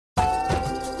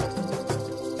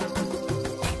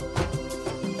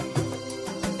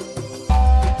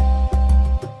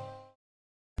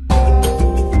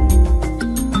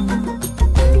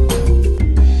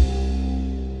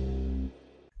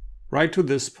Right to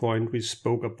this point, we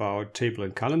spoke about table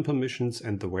and column permissions,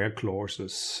 and the where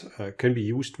clauses can be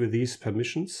used with these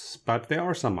permissions, but there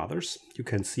are some others. You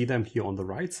can see them here on the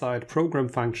right side, program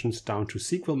functions down to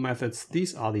SQL methods.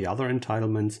 These are the other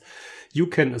entitlements you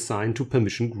can assign to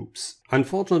permission groups.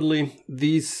 Unfortunately,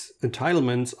 these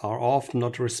entitlements are often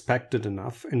not respected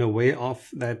enough in a way of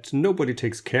that nobody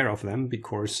takes care of them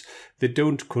because they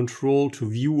don't control to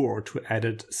view or to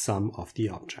edit some of the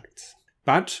objects.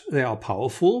 But they are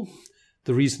powerful.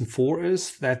 The reason for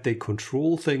is that they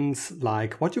control things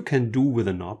like what you can do with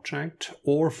an object,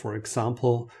 or for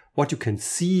example, what you can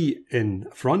see in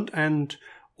front end,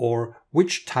 or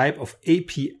which type of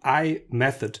API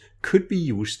method could be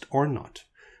used or not.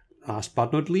 Last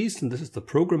but not least, and this is the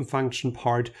program function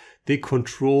part, they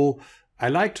control, I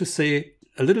like to say,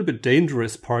 a little bit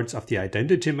dangerous parts of the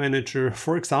identity manager,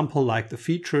 for example, like the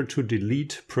feature to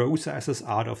delete processes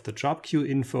out of the job queue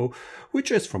info,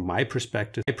 which is from my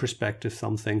perspective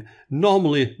something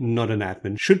normally not an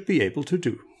admin should be able to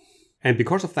do. And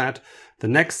because of that, the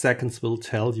next seconds will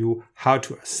tell you how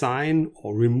to assign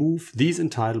or remove these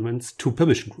entitlements to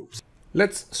permission groups.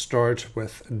 Let's start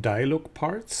with dialog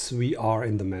parts. We are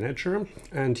in the manager,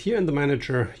 and here in the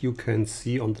manager you can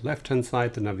see on the left hand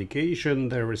side the navigation.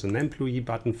 There is an employee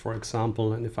button, for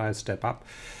example, and if I step up,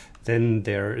 then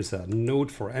there is a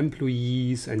node for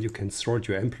employees, and you can sort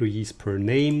your employees per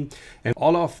name, and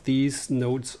all of these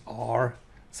nodes are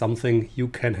something you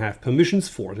can have permissions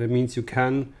for. That means you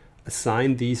can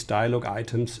assign these dialog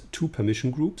items to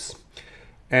permission groups.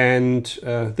 And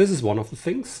this is one of the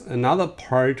things. Another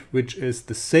part which is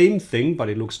the same thing, but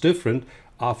it looks different,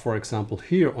 are, for example,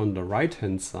 here on the right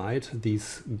hand side,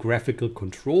 these graphical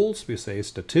controls. We say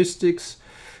statistics,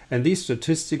 and these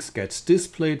statistics gets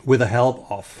displayed with the help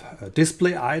of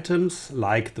display items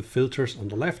like the filters on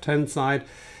the left hand side,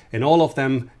 and all of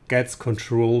them gets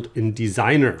controlled in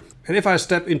Designer. And if I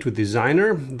step into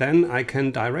Designer, then I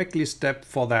can directly step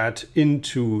for that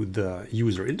into the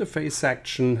user interface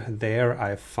section. There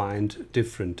I find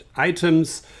different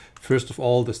items. First of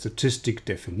all, the statistic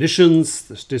definitions.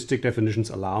 The statistic definitions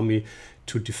allow me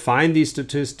to define these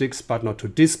statistics, but not to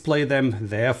display them.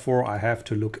 Therefore, I have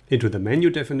to look into the menu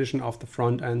definition of the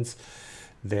front ends.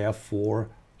 Therefore,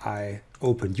 I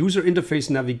open user interface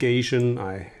navigation.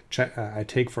 I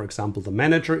take, for example, the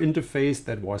manager interface.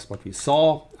 That was what we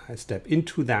saw. I step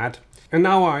into that. And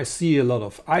now I see a lot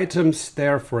of items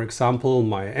there. For example,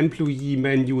 my employee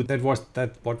menu. That was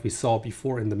what we saw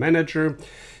before in the manager.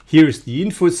 Here is the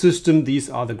info system. These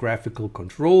are the graphical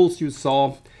controls you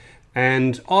saw.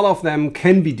 And all of them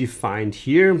can be defined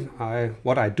here.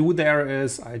 What I do there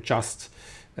is I just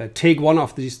take one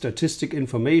of these statistic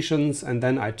informations, and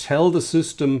then I tell the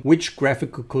system which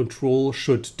graphical control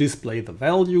should display the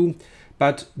value.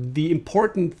 But the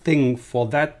important thing for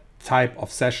that type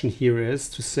of session here is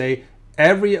to say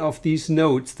every of these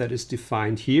nodes that is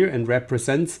defined here and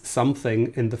represents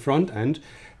something in the front end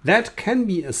that can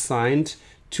be assigned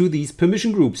to these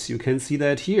permission groups. You can see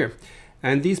that here.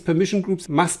 And these permission groups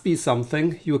must be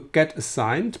something you get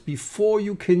assigned before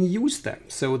you can use them.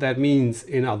 So that means,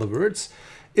 in other words,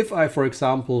 if I, for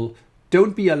example,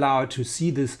 don't be allowed to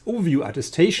see this overview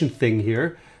attestation thing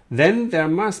here, then there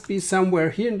must be somewhere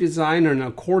here in Designer an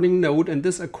according node, and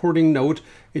this according node,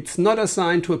 it's not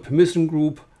assigned to a permission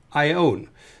group I own.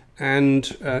 And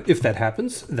if that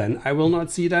happens, then I will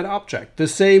not see that object. The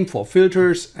same for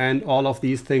filters and all of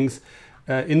these things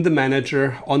in the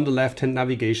manager on the left-hand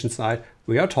navigation side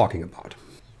we are talking about.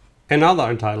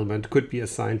 Another entitlement could be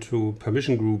assigned to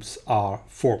permission groups are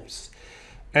forms.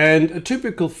 And a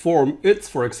typical form, it's,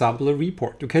 for example, a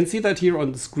report. You can see that here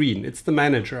on the screen. It's the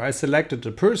manager. I selected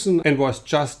the person and was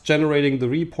just generating the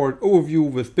report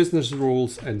overview with business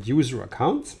rules and user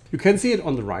accounts. You can see it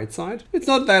on the right side. It's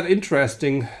not that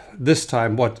interesting this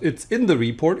time what it's in the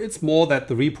report. It's more that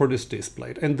the report is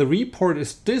displayed. And the report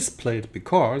is displayed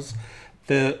because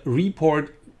the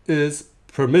report is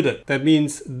permitted. That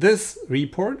means this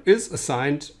report is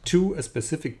assigned to a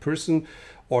specific person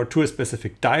or to a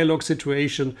specific dialog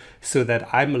situation so that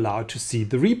I'm allowed to see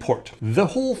the report. The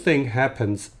whole thing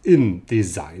happens in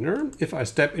Designer. If I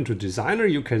step into Designer,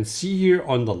 you can see here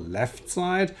on the left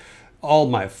side all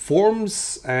my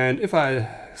forms. And if I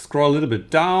scroll a little bit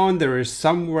down, there is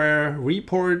somewhere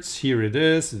reports. Here it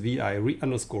is,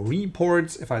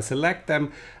 vi_reports. If I select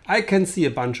them, I can see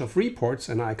a bunch of reports,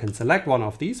 and I can select one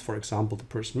of these, for example, the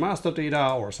person master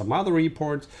data or some other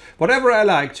reports, whatever I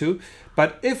like to.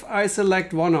 But if I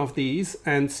select one of these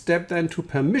and step then to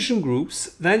permission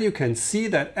groups, then you can see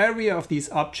that every of these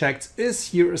objects is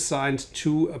here assigned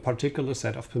to a particular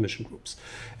set of permission groups.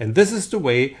 And this is the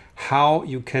way how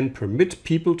you can permit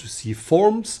people to see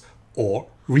forms or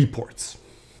reports.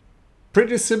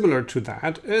 Pretty similar to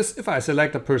that is if I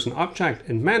select a person object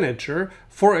in Manager,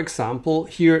 for example,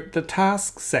 here the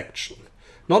task section.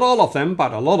 Not all of them,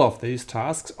 but a lot of these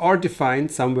tasks are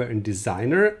defined somewhere in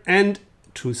Designer, and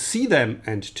to see them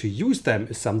and to use them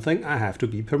is something I have to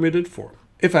be permitted for.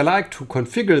 If I like to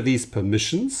configure these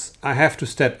permissions, I have to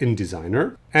step in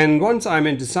Designer. And once I'm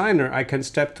in Designer, I can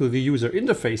step to the User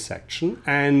Interface section.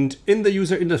 And in the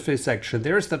User Interface section,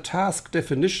 there's the Task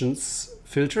Definitions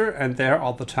filter, and there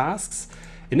are the tasks.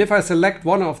 And if I select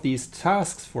one of these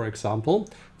tasks, for example,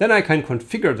 then I can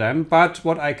configure them. But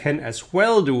what I can as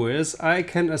well do is I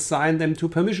can assign them to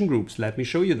permission groups. Let me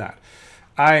show you that.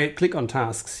 I click on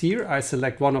tasks here, I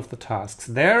select one of the tasks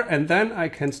there, and then I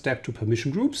can step to permission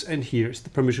groups, and here's the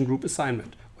permission group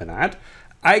assignment. With that,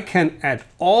 I can add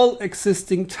all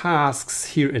existing tasks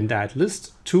here in that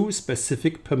list to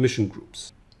specific permission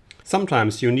groups.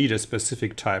 Sometimes you need a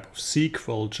specific type of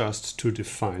SQL just to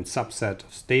define subset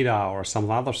of data or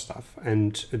some other stuff.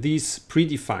 And these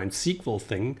predefined SQL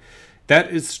thing,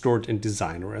 that is stored in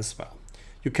Designer as well.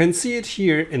 You can see it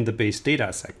here in the base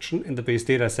data section. In the base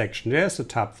data section, there's a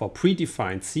tab for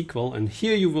predefined SQL, and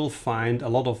here you will find a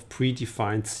lot of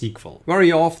predefined SQL.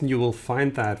 Very often you will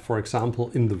find that, for example,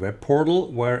 in the web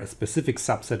portal, where a specific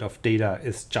subset of data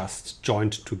is just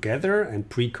joined together and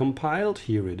precompiled.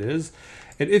 Here it is.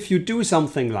 And if you do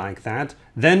something like that,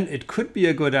 then it could be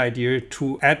a good idea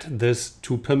to add this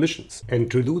to permissions.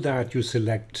 And to do that, you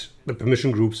select the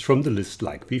permission groups from the list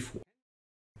like before.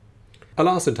 A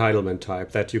last entitlement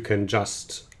type that you can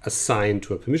just assign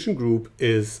to a permission group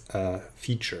is a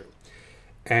feature.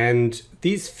 And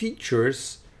these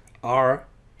features are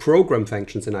program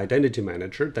functions in Identity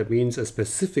Manager. That means a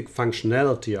specific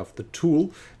functionality of the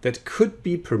tool that could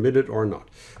be permitted or not.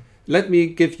 Let me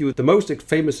give you the most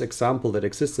famous example that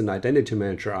exists in Identity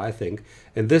Manager, I think,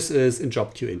 and this is in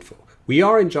JobQueue.info. We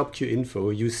are in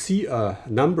JobQueue.info, you see a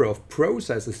number of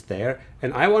processes there,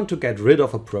 and I want to get rid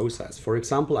of a process. For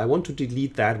example, I want to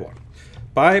delete that one.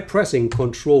 By pressing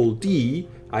Ctrl-D,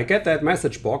 I get that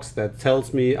message box that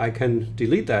tells me I can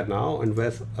delete that now, and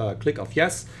with a click of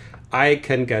yes, I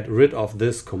can get rid of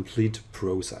this complete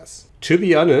process. To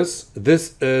be honest,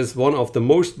 this is one of the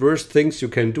most worst things you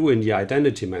can do in the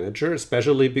Identity Manager,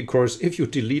 especially because if you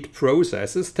delete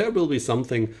processes, there will be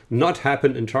something not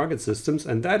happen in target systems,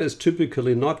 and that is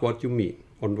typically not what you mean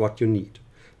or what you need.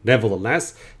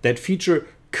 Nevertheless, that feature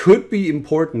could be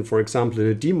important, for example, in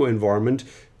a demo environment,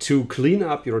 to clean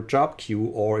up your job queue,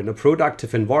 or in a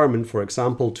productive environment, for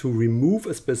example, to remove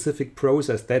a specific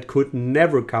process that could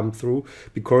never come through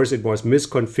because it was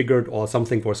misconfigured or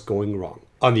something was going wrong.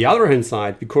 On the other hand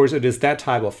side, because it is that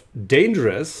type of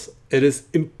dangerous, it is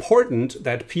important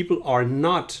that people are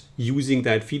not using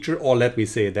that feature, or let me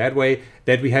say it that way,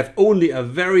 that we have only a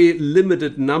very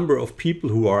limited number of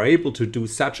people who are able to do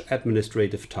such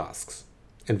administrative tasks.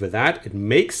 And with that, it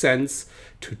makes sense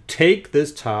to take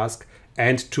this task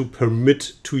and to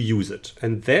permit to use it,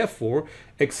 and therefore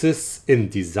exists in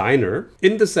Designer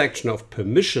in the section of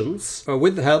permissions,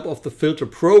 with the help of the filter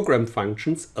program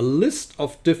functions, a list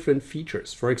of different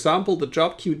features. For example, the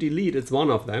job queue delete is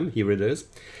one of them. Here it is.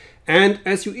 And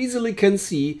as you easily can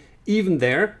see, even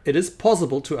there, it is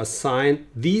possible to assign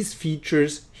these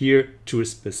features here to a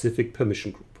specific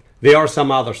permission group. There are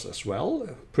some others as well.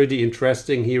 Pretty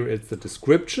interesting here is the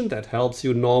description that helps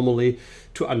you normally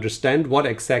to understand what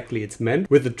exactly it's meant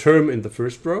with the term in the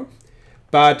first row.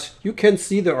 But you can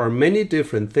see there are many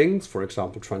different things, for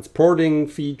example, transporting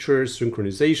features,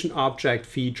 synchronization object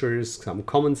features, some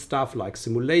common stuff like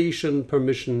simulation,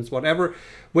 permissions, whatever,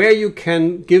 where you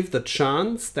can give the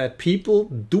chance that people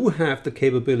do have the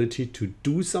capability to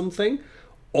do something,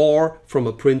 or from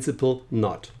a principle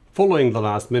not. Following the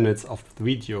last minutes of the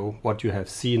video, what you have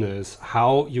seen is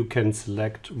how you can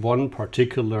select one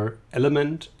particular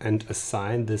element and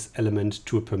assign this element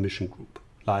to a permission group,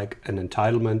 like an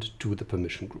entitlement to the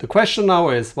permission group. The question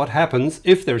now is, what happens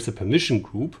if there's a permission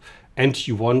group and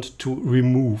you want to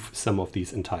remove some of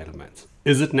these entitlements?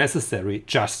 Is it necessary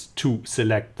just to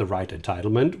select the right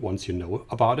entitlement once you know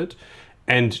about it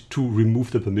and to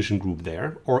remove the permission group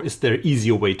there? Or is there an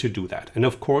easier way to do that? And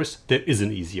of course, there is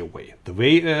an easier way. The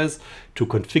way is to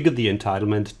configure the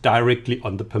entitlement directly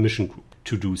on the permission group.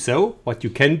 To do so, what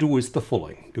you can do is the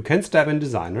following. You can step in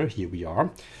Designer, here we are.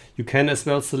 You can as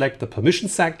well select the permission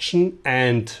section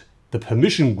and the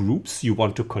permission groups you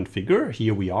want to configure,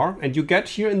 here we are. And you get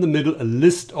here in the middle a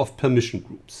list of permission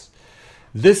groups.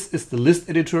 This is the list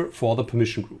editor for the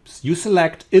permission groups. You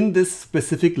select in this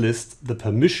specific list the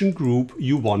permission group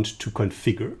you want to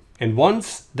configure. And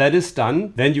once that is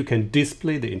done, then you can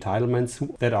display the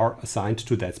entitlements that are assigned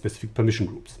to that specific permission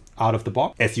groups. out of the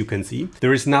box, as you can see.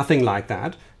 There is nothing like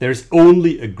that. There's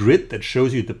only a grid that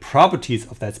shows you the properties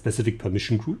of that specific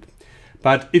permission group.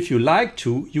 But if you like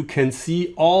to, you can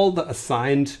see all the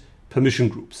assigned permission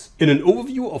groups in an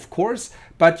overview, of course,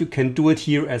 but you can do it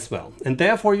here as well. And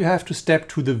therefore you have to step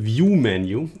to the view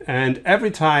menu. And every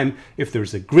time if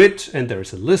there's a grid and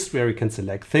there's a list where you can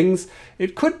select things,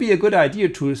 it could be a good idea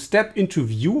to step into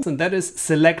view, and that is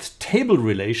select table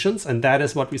relations. And that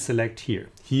is what we select here.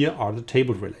 Here are the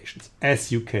table relations.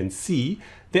 As you can see,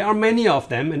 there are many of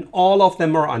them and all of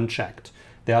them are unchecked.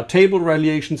 There are table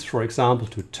relations, for example,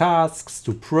 to tasks,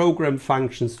 to program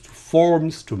functions, to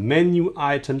forms, to menu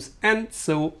items, and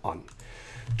so on.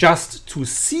 Just to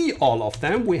see all of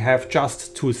them, we have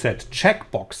just to set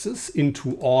checkboxes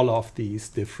into all of these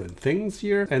different things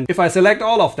here. And if I select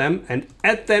all of them and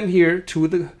add them here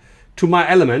to my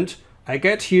element, I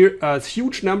get here a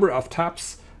huge number of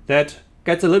tabs that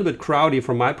gets a little bit crowded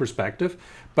from my perspective,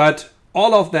 but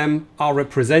all of them are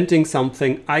representing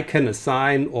something I can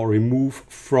assign or remove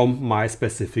from my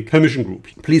specific permission group.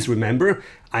 Please remember,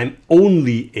 I'm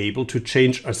only able to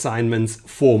change assignments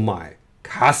for my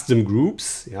custom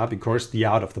groups, because the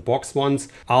out-of-the-box ones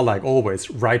are, like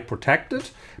always, write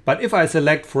protected. But if I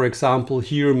select, for example,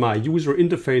 here my user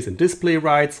interface and display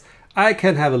rights, I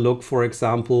can have a look, for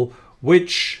example,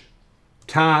 which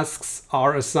tasks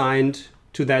are assigned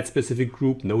to that specific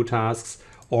group, no tasks,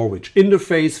 or which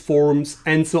interface forms,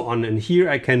 and so on. And here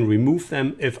I can remove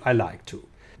them if I like to.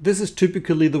 This is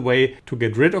typically the way to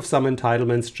get rid of some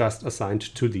entitlements just assigned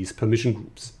to these permission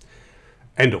groups.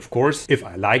 And of course, if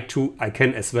I like to, I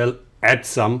can as well add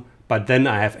some, but then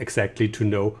I have exactly to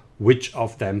know which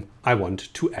of them I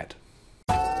want to add.